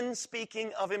in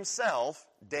speaking of himself,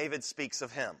 David speaks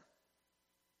of him.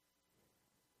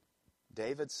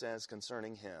 David says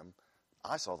concerning him,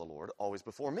 I saw the Lord always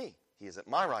before me. He is at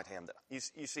my right hand. You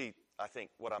see, I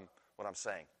think, what I'm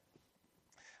saying.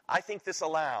 I think this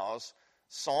allows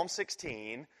Psalm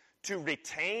 16 to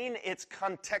retain its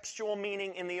contextual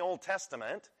meaning in the Old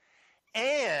Testament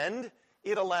and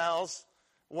it allows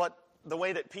the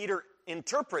way that Peter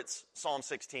interprets Psalm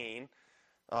 16,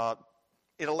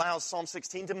 it allows Psalm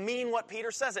 16 to mean what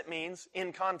Peter says it means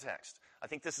in context. I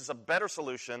think this is a better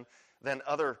solution than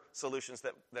other solutions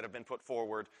that have been put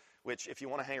forward, which if you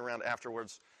want to hang around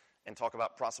afterwards and talk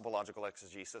about prosopological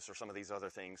exegesis or some of these other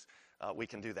things, we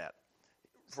can do that.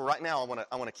 For right now,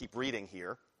 I want to keep reading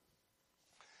here.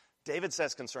 David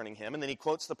says concerning him, and then he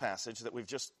quotes the passage that we've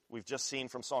just seen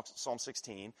from Psalm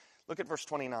 16. Look at verse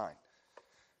 29.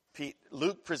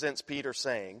 Luke presents Peter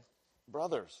saying,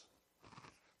 "Brothers,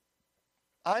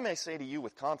 I may say to you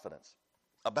with confidence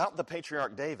about the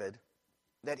patriarch David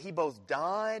that he both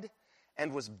died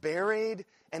and was buried,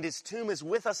 and his tomb is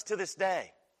with us to this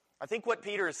day." I think what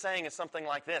Peter is saying is something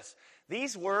like this.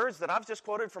 These words that I've just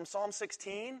quoted from Psalm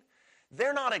 16,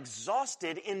 they're not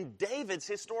exhausted in David's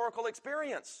historical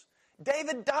experience.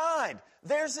 David died.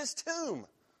 There's his tomb.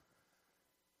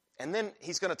 And then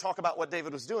he's going to talk about what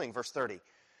David was doing, verse 30.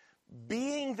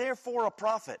 Being therefore a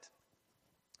prophet.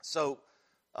 So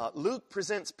Luke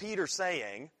presents Peter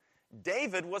saying,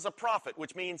 David was a prophet,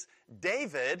 which means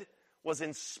David was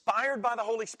inspired by the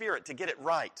Holy Spirit to get it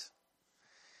right.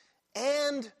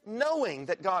 And knowing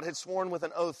that God had sworn with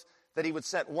an oath that he would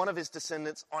set one of his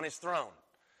descendants on his throne.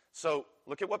 So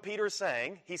look at what Peter is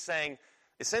saying. He's saying,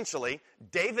 essentially,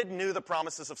 David knew the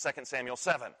promises of 2 Samuel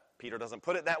 7. Peter doesn't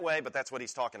put it that way, but that's what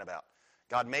he's talking about.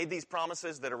 God made these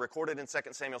promises that are recorded in 2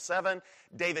 Samuel 7.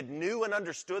 David knew and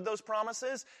understood those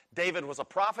promises. David was a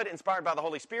prophet inspired by the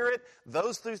Holy Spirit.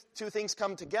 Those two things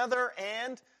come together,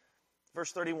 and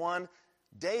verse 31,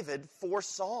 David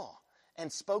foresaw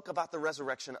and spoke about the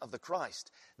resurrection of the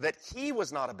Christ, that he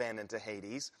was not abandoned to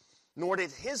Hades, nor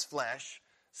did his flesh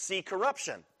see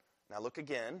corruption. Now look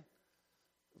again,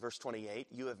 verse 28,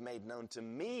 you have made known to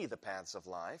me the paths of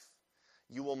life.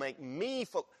 You will make me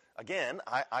full. Again,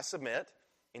 I submit,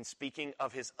 in speaking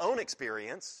of his own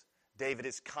experience, David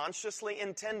is consciously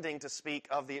intending to speak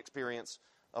of the experience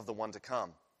of the one to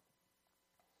come.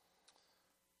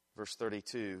 Verse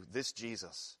 32, this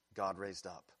Jesus God raised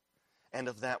up, and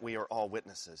of that we are all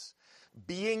witnesses.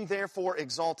 Being therefore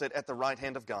exalted at the right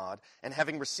hand of God, and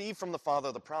having received from the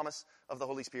Father the promise of the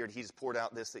Holy Spirit, he's poured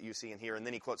out this that you see in here, and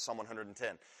then he quotes Psalm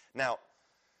 110. Now,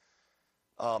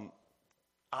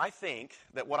 I think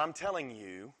that what I'm telling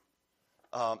you,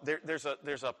 there's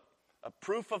a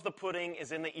proof of the pudding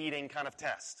is in the eating kind of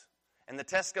test. And the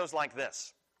test goes like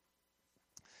this.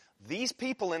 These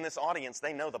people in this audience,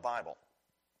 they know the Bible.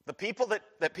 The people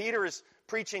that Peter is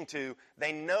preaching to,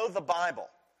 they know the Bible.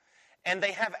 And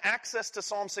they have access to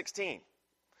Psalm 16.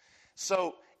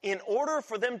 So in order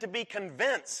for them to be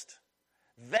convinced,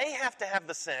 they have to have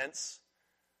the sense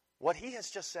what he has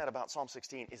just said about Psalm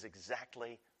 16 is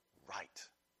exactly right.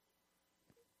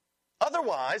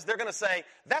 Otherwise, they're going to say,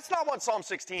 that's not what Psalm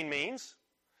 16 means.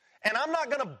 And I'm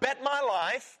not going to bet my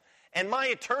life and my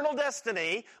eternal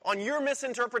destiny on your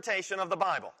misinterpretation of the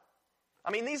Bible.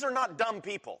 I mean, these are not dumb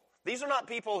people. These are not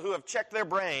people who have checked their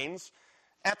brains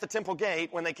at the temple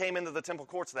gate when they came into the temple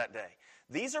courts that day.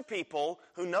 These are people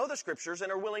who know the Scriptures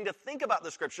and are willing to think about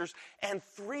the Scriptures, and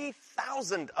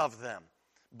 3,000 of them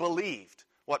believed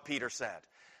what Peter said.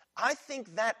 I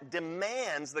think that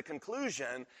demands the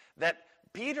conclusion that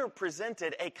Peter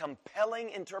presented a compelling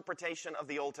interpretation of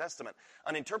the Old Testament,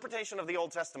 an interpretation of the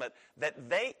Old Testament that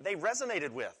they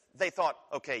resonated with. They thought,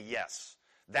 okay, yes,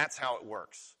 that's how it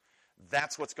works.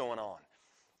 That's what's going on.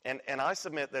 And I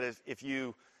submit that if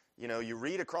you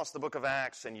read across the book of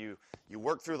Acts and you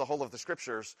work through the whole of the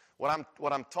Scriptures, what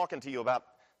I'm talking to you about,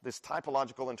 this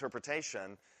typological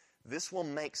interpretation, this will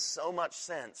make so much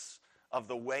sense of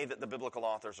the way that the biblical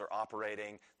authors are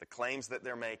operating, the claims that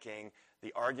they're making,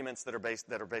 the arguments that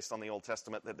are based on the Old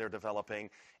Testament that they're developing,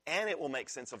 and it will make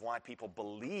sense of why people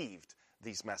believed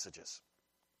these messages.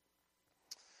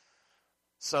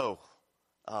 So,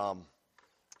 I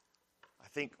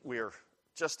think we're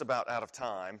just about out of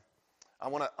time. I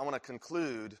want to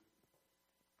conclude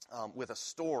with a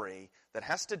story that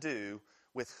has to do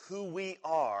with who we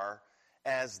are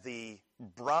as the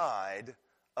bride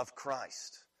of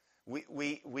Christ.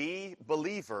 We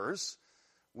believers,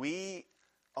 we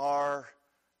are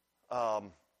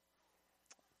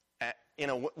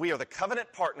we are the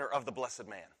covenant partner of the blessed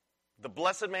man. The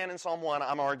blessed man in Psalm 1,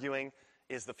 I'm arguing,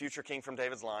 is the future king from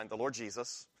David's line, the Lord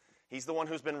Jesus. He's the one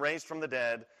who's been raised from the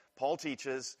dead. Paul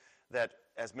teaches that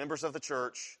as members of the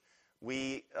church,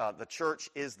 the church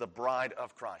is the bride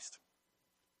of Christ.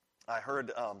 I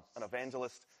heard an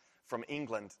evangelist from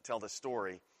England tell this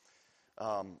story.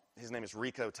 His name is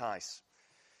Rico Tice.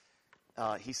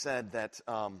 He said that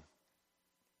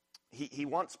he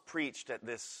once preached at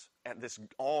this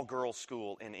all-girls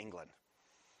school in England.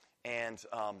 And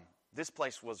this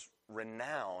place was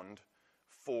renowned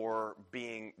for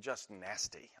being just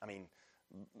nasty. I mean,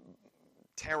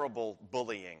 terrible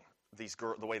bullying,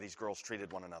 the way these girls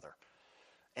treated one another.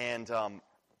 And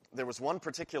there was one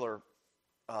particular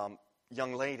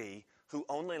young lady who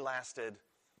only lasted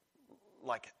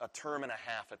like a term and a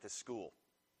half at this school.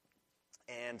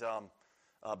 And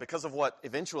because of what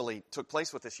eventually took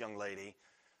place with this young lady,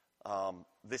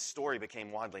 this story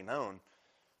became widely known.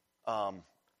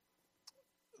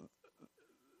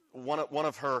 One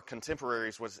of her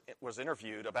contemporaries was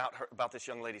interviewed about this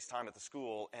young lady's time at the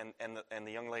school, and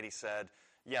the young lady said,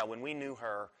 "Yeah, when we knew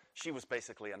her, she was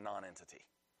basically a non-entity.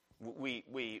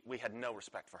 We had no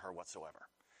respect for her whatsoever."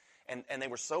 And they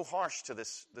were so harsh to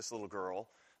this little girl,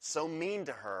 so mean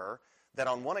to her, that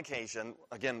on one occasion,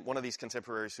 again, one of these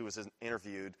contemporaries who was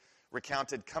interviewed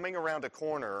recounted coming around a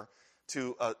corner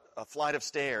to a flight of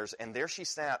stairs, and there she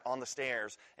sat on the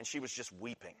stairs, and she was just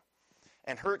weeping.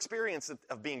 And her experience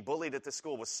of being bullied at this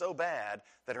school was so bad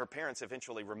that her parents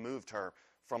eventually removed her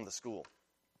from the school.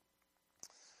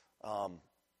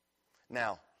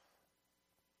 Now,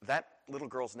 that little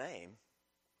girl's name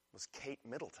was Kate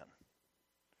Middleton.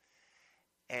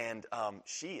 And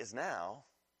she is now,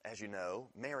 as you know,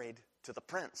 married to the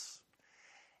prince.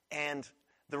 And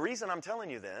the reason I'm telling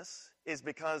you this is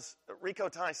because Rico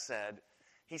Tice said,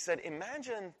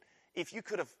 imagine if you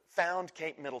could have found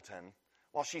Kate Middleton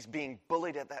while she's being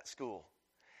bullied at that school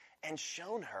and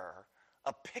shown her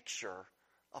a picture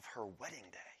of her wedding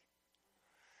day.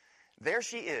 There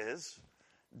she is,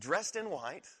 dressed in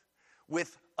white,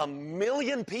 with 1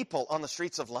 million people on the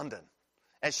streets of London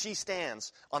as she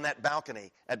stands on that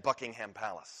balcony at Buckingham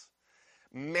Palace,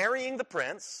 marrying the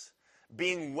prince,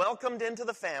 being welcomed into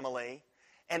the family,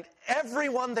 and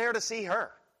everyone there to see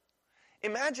her.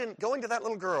 Imagine going to that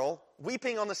little girl,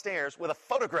 weeping on the stairs, with a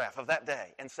photograph of that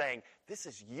day and saying, "This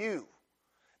is you.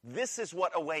 This is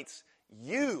what awaits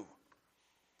you.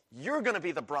 You're going to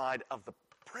be the bride of the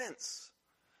prince."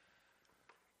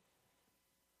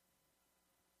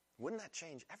 Wouldn't that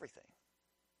change everything?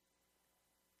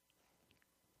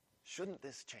 Shouldn't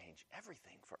this change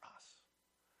everything for us?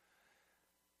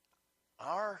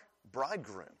 Our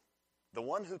bridegroom, the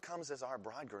one who comes as our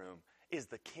bridegroom, is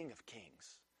the King of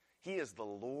Kings. He is the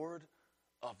Lord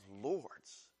of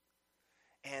Lords.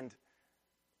 And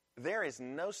there is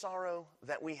no sorrow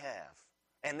that we have,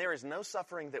 and there is no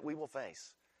suffering that we will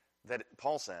face, that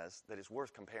Paul says, that is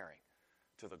worth comparing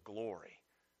to the glory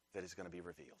that is going to be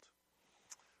revealed.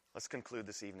 Let's conclude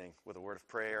this evening with a word of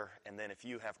prayer, and then if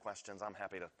you have questions, I'm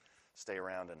happy to stay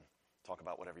around and talk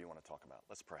about whatever you want to talk about.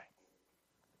 Let's pray.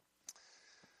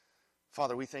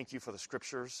 Father, we thank you for the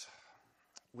Scriptures.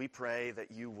 We pray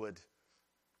that you would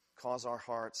cause our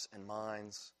hearts and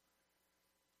minds,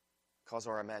 cause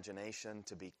our imagination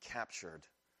to be captured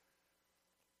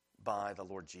by the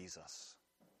Lord Jesus.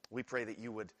 We pray that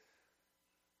you would,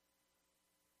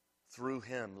 through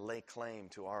him, lay claim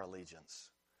to our allegiance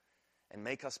and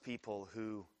make us people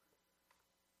who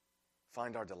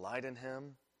find our delight in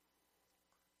him,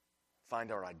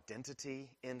 find our identity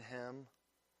in him,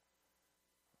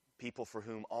 people for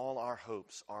whom all our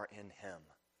hopes are in him.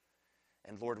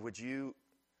 And Lord, would you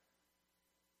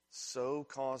so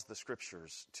cause the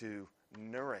Scriptures to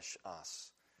nourish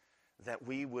us that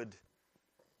we would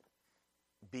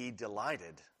be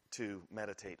delighted to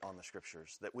meditate on the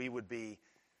Scriptures, that we would be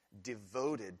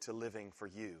devoted to living for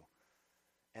you.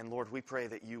 And Lord, we pray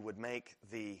that you would make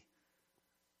the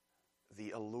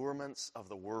allurements of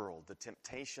the world, the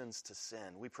temptations to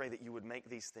sin, we pray that you would make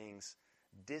these things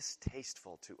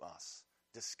distasteful to us,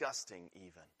 disgusting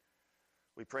even.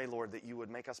 We pray, Lord, that you would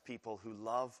make us people who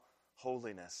love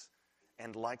holiness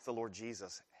and, like the Lord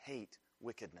Jesus, hate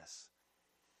wickedness.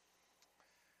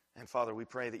 And Father, we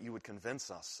pray that you would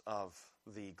convince us of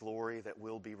the glory that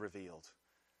will be revealed,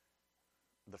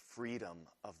 the freedom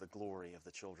of the glory of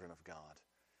the children of God.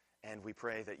 And we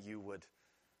pray that you would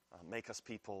make us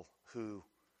people who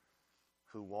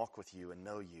walk with you and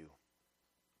know you.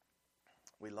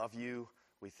 We love you.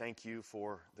 We thank you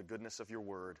for the goodness of your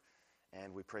word.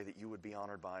 And we pray that you would be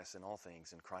honored by us in all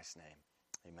things. In Christ's name,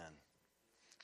 amen.